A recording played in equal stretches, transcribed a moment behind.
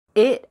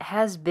It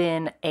has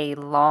been a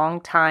long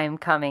time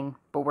coming,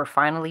 but we're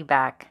finally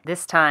back.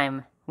 This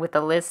time with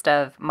a list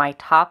of my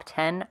top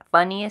 10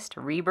 funniest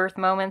Rebirth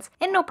moments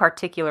in no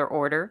particular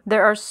order.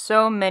 There are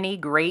so many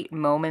great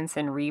moments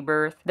in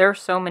Rebirth. There are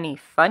so many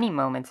funny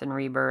moments in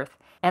Rebirth.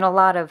 And a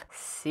lot of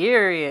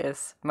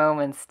serious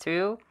moments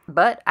too.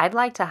 But I'd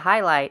like to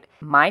highlight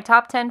my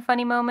top 10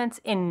 funny moments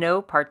in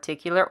no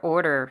particular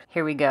order.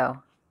 Here we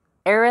go.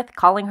 Aerith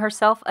calling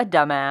herself a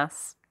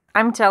dumbass.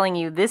 I'm telling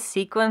you, this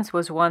sequence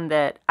was one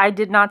that I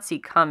did not see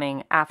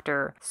coming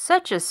after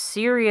such a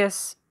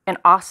serious and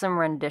awesome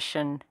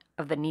rendition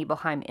of the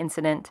Nibelheim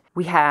incident.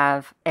 We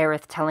have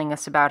Aerith telling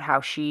us about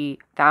how she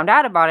found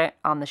out about it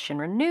on the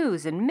Shinra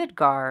news in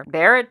Midgar.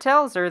 Barrett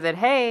tells her that,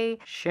 hey,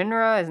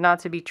 Shinra is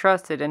not to be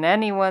trusted, and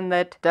anyone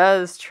that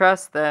does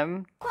trust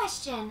them.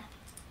 Question,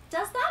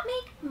 does that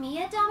make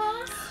me a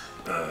dumbass?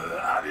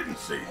 I didn't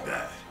say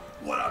that.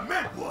 What I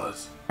meant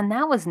was... And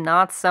that was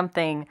not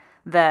something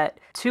that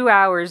 2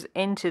 hours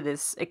into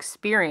this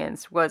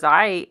experience was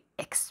I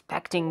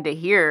expecting to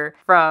hear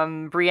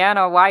from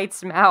Brianna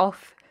White's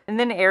mouth. And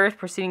then Aerith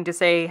proceeding to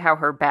say how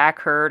her back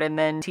hurt, and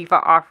then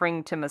Tifa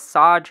offering to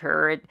massage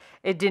her.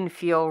 It didn't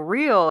feel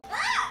real.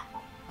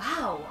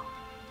 Wow.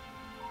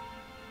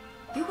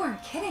 You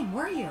weren't kidding,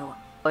 were you?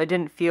 It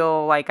didn't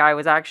feel like I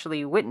was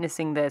actually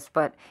witnessing this,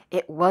 but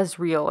it was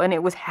real and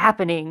it was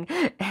happening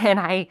and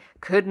I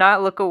could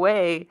not look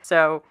away.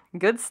 So,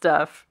 good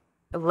stuff.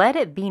 Let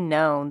it be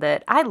known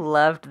that I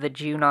loved the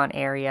Junon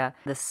area.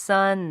 The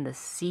sun, the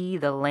sea,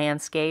 the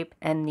landscape,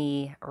 and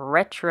the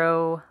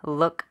retro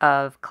look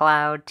of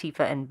Cloud,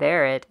 Tifa, and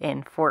Barrett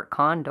in Fort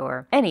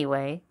Condor.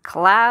 Anyway,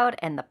 Cloud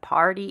and the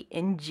party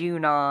in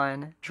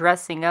Junon,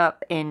 dressing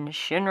up in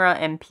Shinra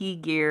MP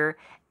gear,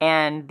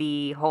 and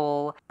the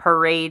whole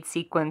parade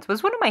sequence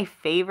was one of my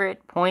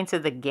favorite points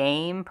of the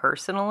game,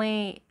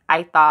 personally.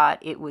 I thought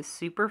it was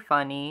super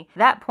funny.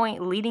 That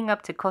point leading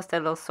up to Costa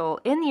del Sol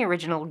in the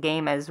original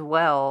game as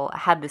well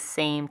had the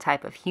same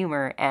type of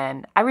humor,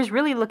 and I was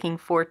really looking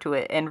forward to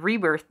it, and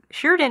Rebirth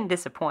sure didn't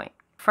disappoint.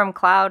 From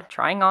Cloud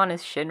trying on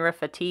his Shinra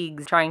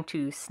fatigues, trying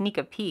to sneak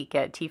a peek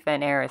at Tifa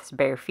and Aerith's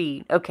bare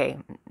feet. Okay,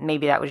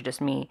 maybe that was just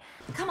me.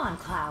 Come on,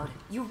 Cloud.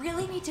 You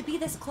really need to be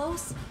this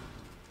close?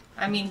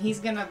 I mean,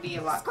 he's gonna be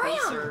a lot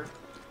closer.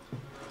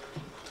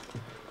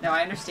 No,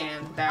 I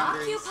understand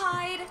boundaries.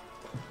 Occupied.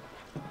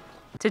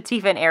 To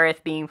Tifa and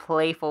Aerith being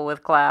playful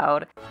with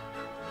Cloud.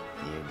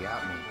 You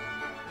got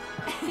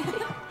me.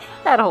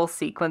 That whole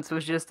sequence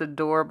was just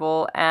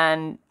adorable,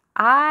 and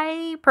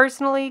I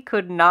personally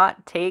could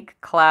not take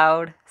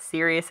Cloud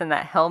serious in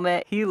that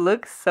helmet. He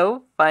looks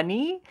so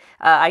funny.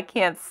 I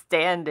can't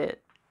stand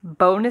it.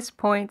 Bonus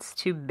points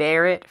to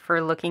Barrett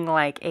for looking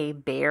like a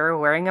bear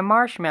wearing a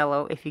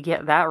marshmallow, if you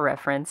get that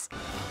reference.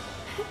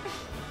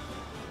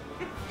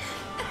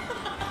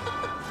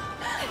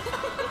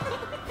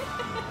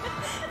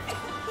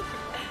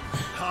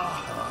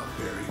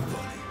 Very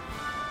funny.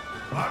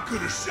 I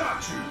could have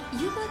shot you.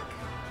 You look...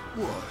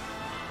 What?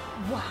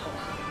 Wow.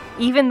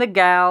 Even the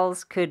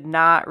gals could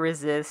not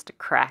resist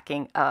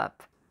cracking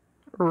up.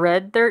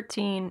 Red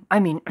 13,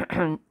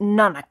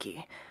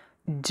 Nanaki,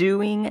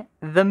 doing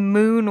the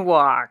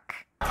moonwalk.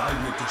 I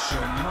get to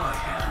show my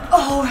hand.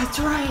 Oh, that's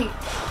right.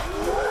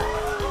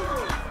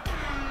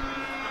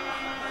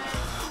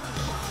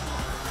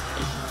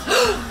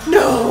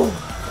 No!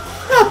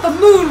 Not the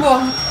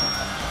moonwalk!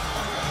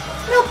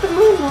 Not the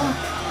moonwalk!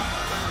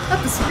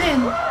 Not the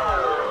spin!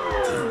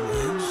 2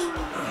 wins,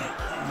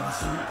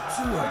 nothing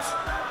to it.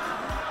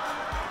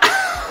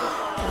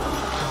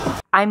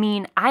 I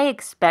mean, I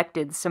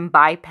expected some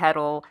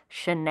bipedal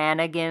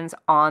shenanigans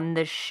on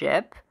the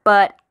ship,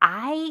 but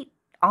I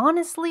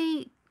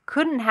honestly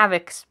couldn't have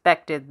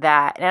expected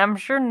that, and I'm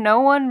sure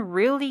no one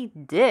really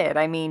did.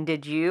 I mean,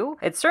 did you?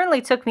 It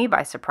certainly took me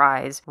by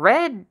surprise.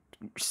 Red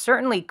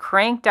certainly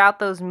cranked out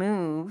those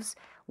moves.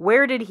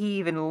 Where did he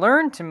even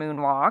learn to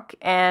moonwalk?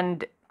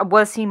 And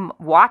was he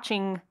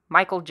watching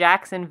Michael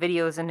Jackson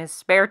videos in his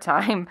spare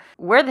time?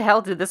 Where the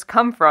hell did this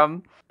come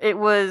from? It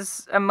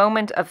was a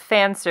moment of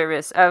fan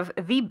service of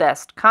the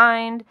best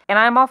kind, and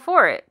I'm all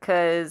for it,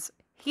 because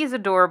he's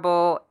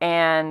adorable,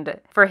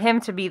 and for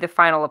him to be the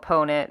final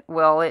opponent,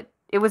 well, it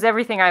was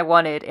everything I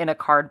wanted in a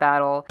card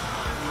battle.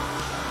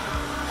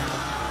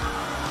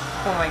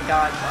 Oh my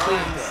god,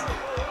 please.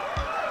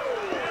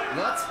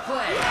 Let's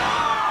play.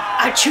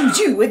 I choose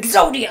you,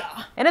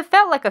 Exodia! And it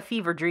felt like a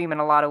fever dream in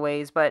a lot of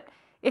ways, but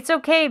it's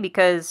okay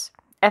because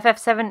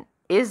Ff7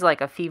 is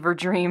like a fever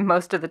dream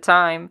most of the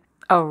time.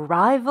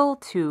 Arrival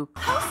to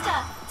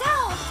Costa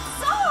Del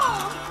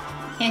Sol!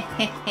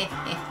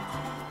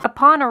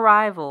 Upon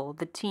arrival,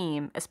 the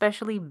team,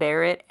 especially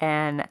Barrett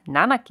and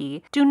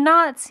Nanaki, do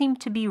not seem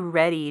to be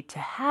ready to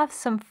have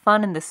some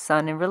fun in the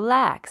sun and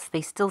relax.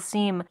 They still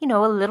seem, a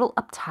little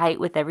uptight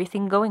with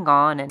everything going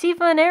on, and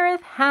Tifa and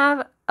Aerith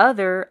have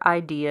other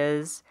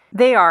ideas.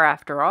 They are,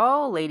 after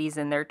all, ladies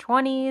in their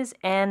 20s,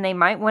 and they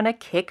might want to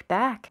kick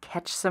back,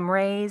 catch some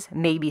rays,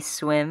 maybe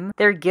swim.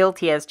 They're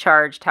guilty as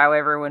charged,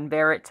 however, when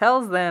Barrett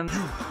tells them,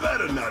 You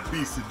better not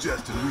be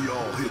suggesting we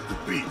all hit the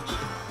beach.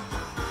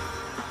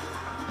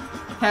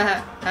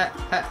 Hey,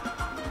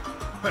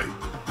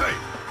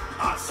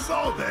 I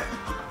saw that.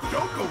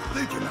 Don't go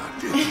thinking I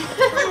did.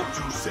 You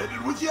two said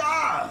it with your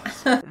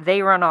eyes.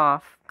 They run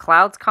off.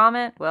 Cloud's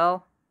comment?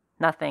 Well,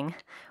 nothing.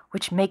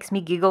 Which makes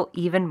me giggle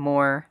even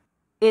more.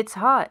 It's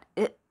hot.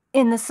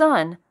 In the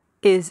sun.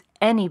 Is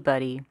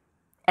anybody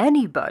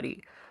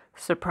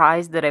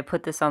surprised that I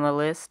put this on the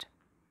list?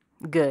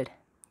 Good.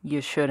 You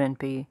shouldn't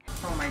be.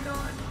 Oh my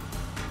god.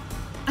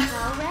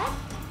 Well, Red,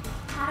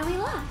 how do we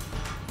look?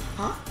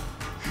 Huh?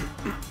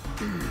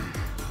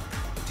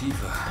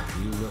 Tifa,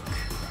 you look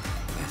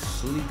as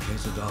sleek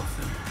as a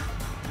dolphin,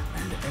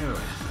 and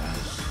Aerith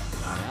as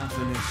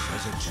diaphanous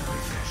as a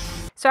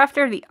jellyfish. So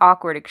after the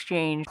awkward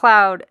exchange,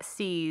 Cloud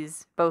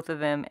sees both of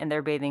them in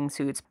their bathing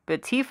suits,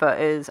 but Tifa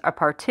is a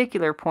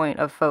particular point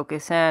of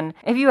focus, and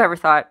if you ever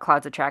thought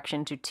Cloud's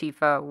attraction to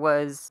Tifa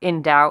was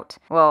in doubt,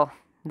 well,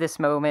 this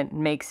moment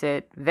makes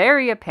it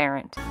very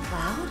apparent.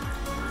 Cloud?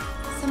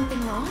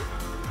 Something wrong?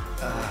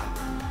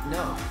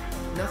 No,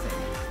 nothing.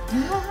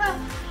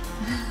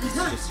 It's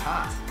just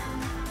hot.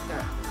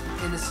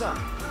 In the sun.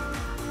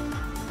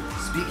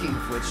 Speaking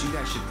of which, you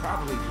guys should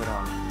probably put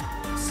on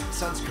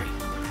sunscreen.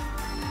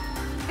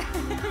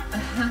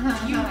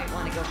 You might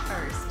want to go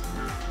first.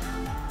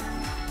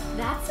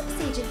 That's some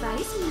sage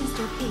advice,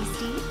 Mr.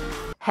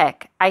 Pasty.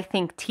 Heck, I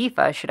think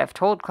Tifa should have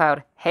told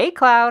Cloud, "Hey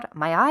Cloud,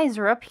 my eyes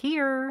are up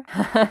here."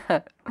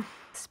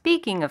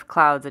 Speaking of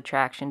Cloud's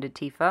attraction to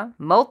Tifa,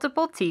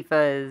 multiple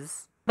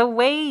Tifas. The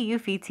way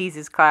Yuffie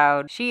teases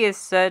Cloud, she is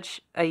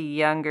such a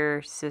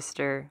younger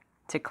sister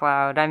to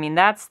Cloud. I mean,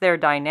 that's their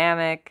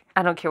dynamic.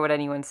 I don't care what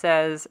anyone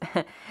says.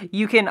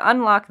 You can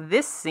unlock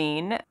this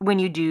scene when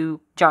you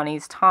do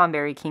Johnny's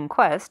Tomberry King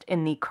quest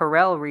in the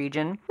Corel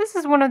region. This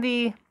is one of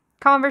the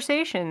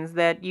conversations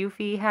that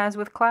Yuffie has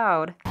with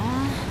Cloud.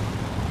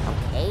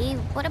 Okay,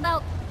 what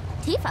about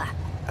Tifa?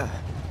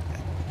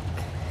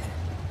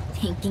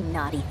 Thinking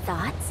naughty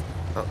thoughts?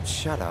 Oh,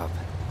 shut up.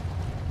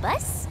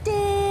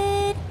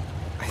 Busted!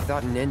 I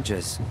thought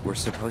ninjas were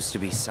supposed to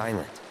be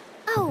silent.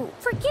 Oh,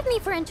 forgive me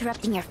for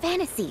interrupting your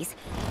fantasies.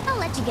 I'll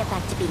let you get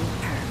back to being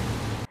her.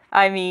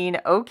 I mean,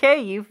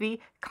 okay, Yuffie,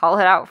 call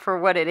it out for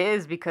what it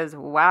is, because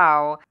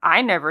wow,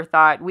 I never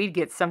thought we'd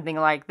get something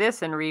like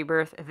this in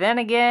Rebirth. Then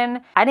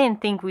again, I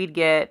didn't think we'd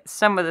get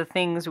some of the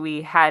things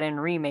we had in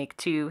Remake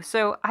too,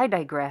 so I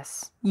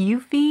digress.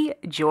 Yuffie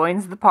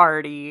joins the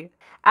party.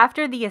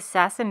 After the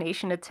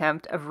assassination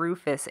attempt of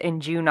Rufus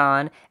and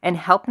Junon and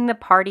helping the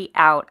party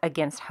out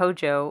against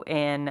Hojo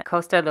in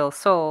Costa del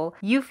Sol,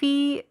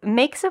 Yuffie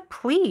makes a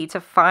plea to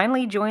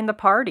finally join the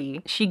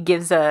party. She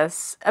gives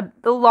us a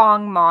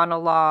long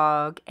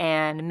monologue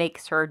and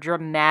makes her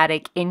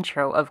dramatic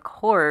intro, of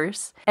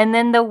course. And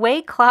then the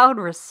way Cloud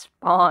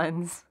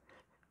responds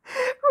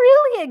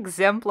really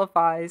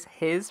exemplifies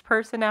his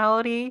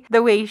personality.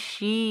 The way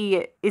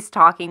she is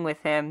talking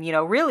with him, you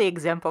know, really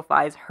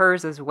exemplifies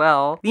hers as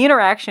well. The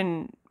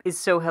interaction is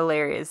so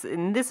hilarious,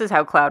 and this is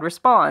how Cloud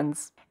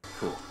responds.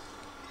 Cool.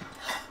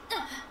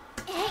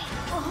 Hey,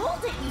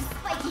 hold it, you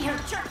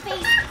spiky-haired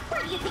jerkface!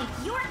 Where do you think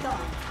you're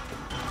going?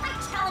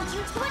 I challenge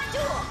you to a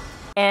duel!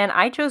 And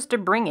I chose to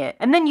bring it.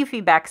 And then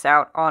Yuffie backs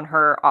out on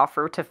her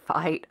offer to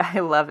fight. I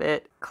love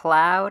it.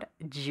 Cloud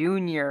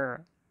Jr.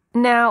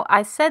 Now,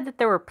 I said that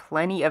there were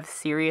plenty of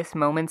serious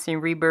moments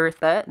in Rebirth,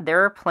 but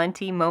there are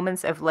plenty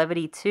moments of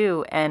levity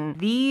too, and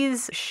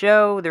these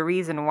show the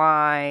reason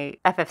why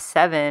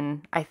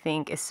Ff7, I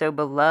think, is so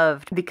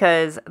beloved,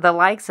 because the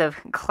likes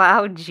of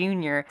Cloud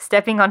Jr.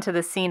 stepping onto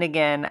the scene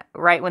again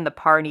right when the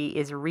party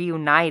is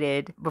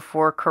reunited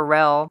before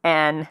Corel,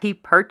 and he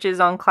perches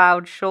on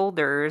Cloud's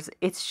shoulders.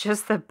 It's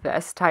just the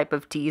best type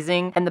of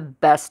teasing and the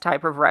best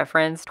type of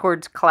reference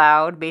towards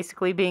Cloud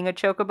basically being a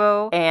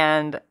chocobo,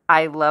 and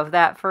I love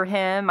that for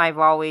him. I've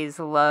always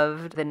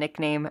loved the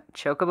nickname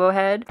Chocobo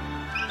Head.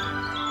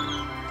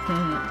 Kill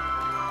me.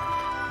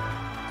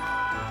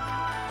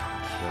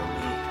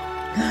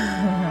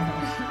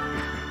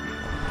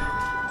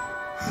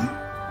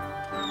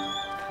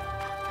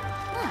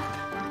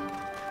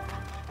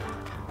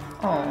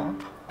 Aw.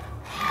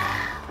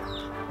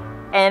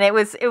 And it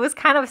was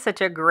kind of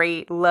such a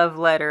great love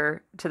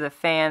letter to the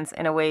fans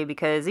in a way,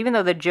 because even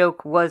though the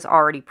joke was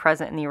already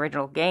present in the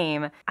original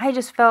game, I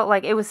just felt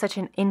like it was such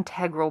an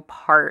integral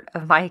part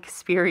of my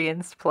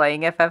experience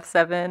playing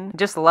FF7.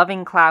 Just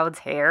loving Cloud's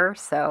hair,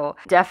 so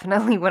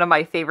definitely one of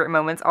my favorite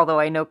moments, although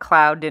I know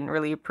Cloud didn't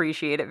really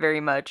appreciate it very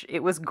much.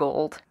 It was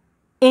gold.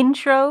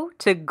 Intro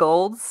to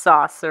Gold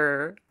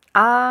Saucer.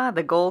 Ah,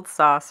 the Gold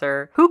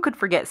Saucer. Who could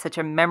forget such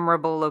a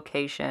memorable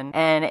location?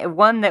 And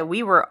one that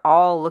we were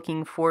all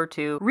looking forward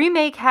to.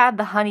 Remake had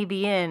the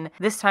Honeybee Inn.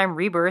 This time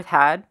Rebirth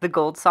had the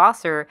Gold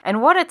Saucer.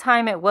 And what a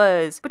time it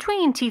was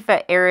between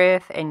Tifa,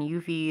 Aerith, and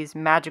Yuffie's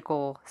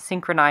magical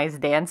synchronized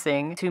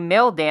dancing to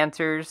male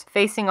dancers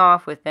facing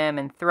off with them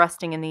and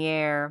thrusting in the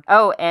air.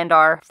 Oh, and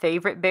our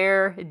favorite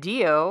bear,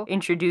 Dio,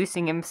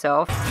 introducing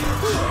himself.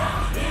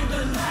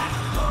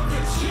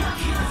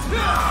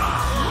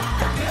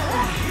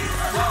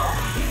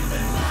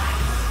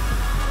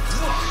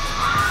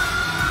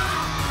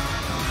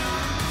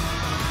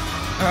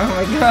 Oh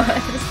my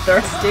god, he's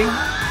thirsting.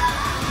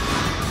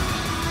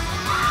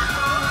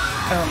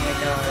 Oh my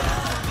god.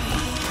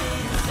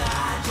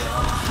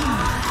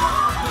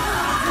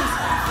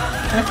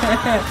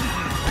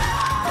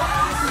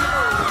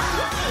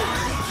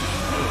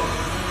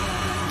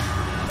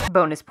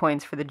 Bonus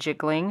points for the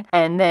jiggling,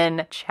 and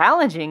then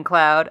challenging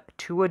Cloud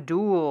to a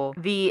duel.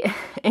 The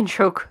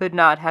intro could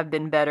not have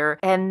been better.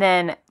 And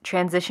then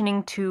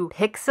transitioning to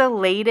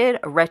pixelated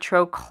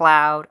retro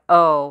Cloud.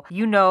 Oh,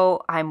 you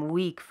know I'm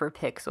weak for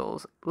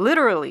pixels.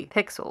 Literally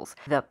pixels.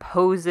 The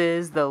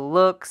poses, the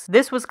looks.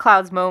 This was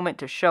Cloud's moment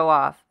to show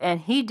off, and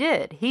he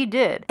did.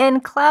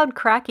 And Cloud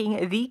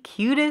cracking the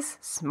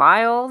cutest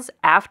smiles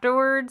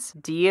afterwards.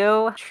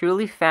 Dio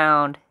truly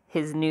found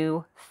his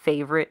new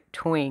favorite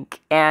twink,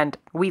 and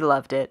we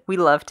loved it. We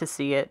loved to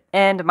see it.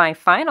 And my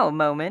final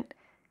moment,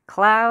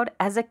 Cloud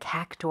as a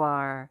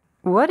Cactuar.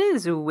 What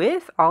is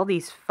with all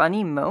these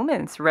funny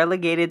moments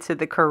relegated to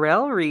the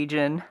Corel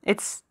region?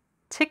 It's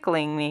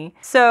tickling me.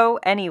 So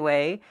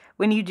anyway,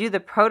 when you do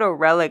the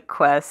proto-relic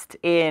quest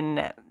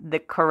in the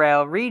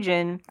Corel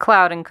region,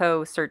 Cloud and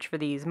Co. search for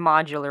these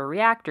modular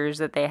reactors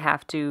that they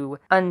have to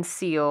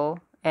unseal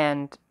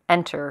and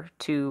enter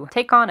to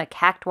take on a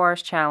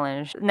Cactuar's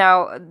challenge.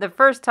 Now, the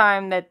first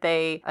time that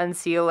they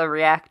unseal a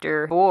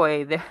reactor,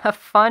 boy, a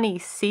funny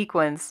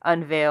sequence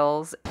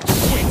unveils.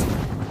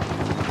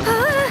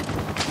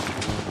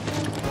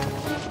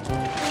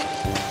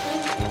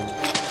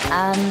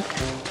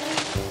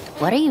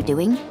 What are you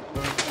doing?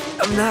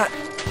 I'm not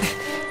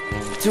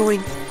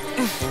doing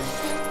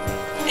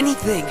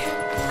anything.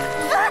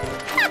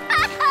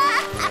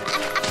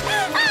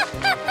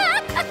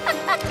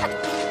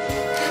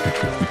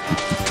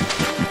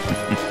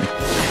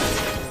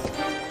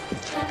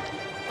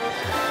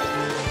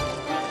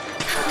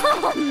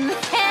 Oh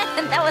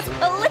man, that was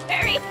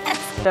hilarious!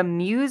 The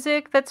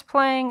music that's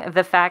playing,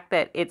 the fact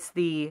that it's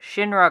the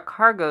Shinra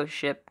cargo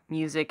ship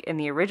music in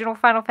the original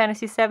Final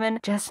Fantasy VII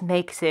just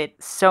makes it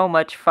so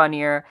much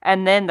funnier.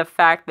 And then the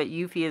fact that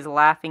Yuffie is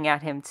laughing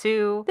at him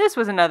too. This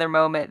was another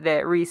moment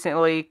that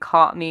recently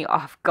caught me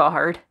off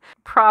guard.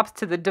 Props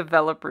to the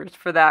developers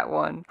for that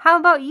one. How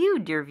about you,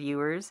 dear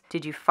viewers?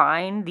 Did you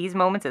find these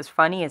moments as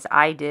funny as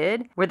I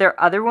did? Were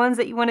there other ones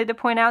that you wanted to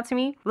point out to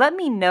me? Let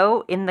me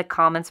know in the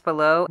comments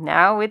below.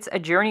 Now it's a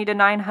journey to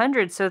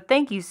 900, so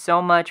thank you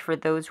so much for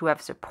those who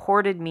have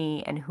supported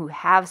me and who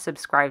have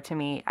subscribed to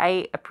me.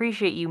 I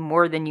appreciate you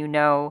more than you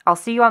know. I'll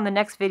see you on the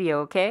next video,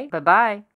 okay? Bye-bye.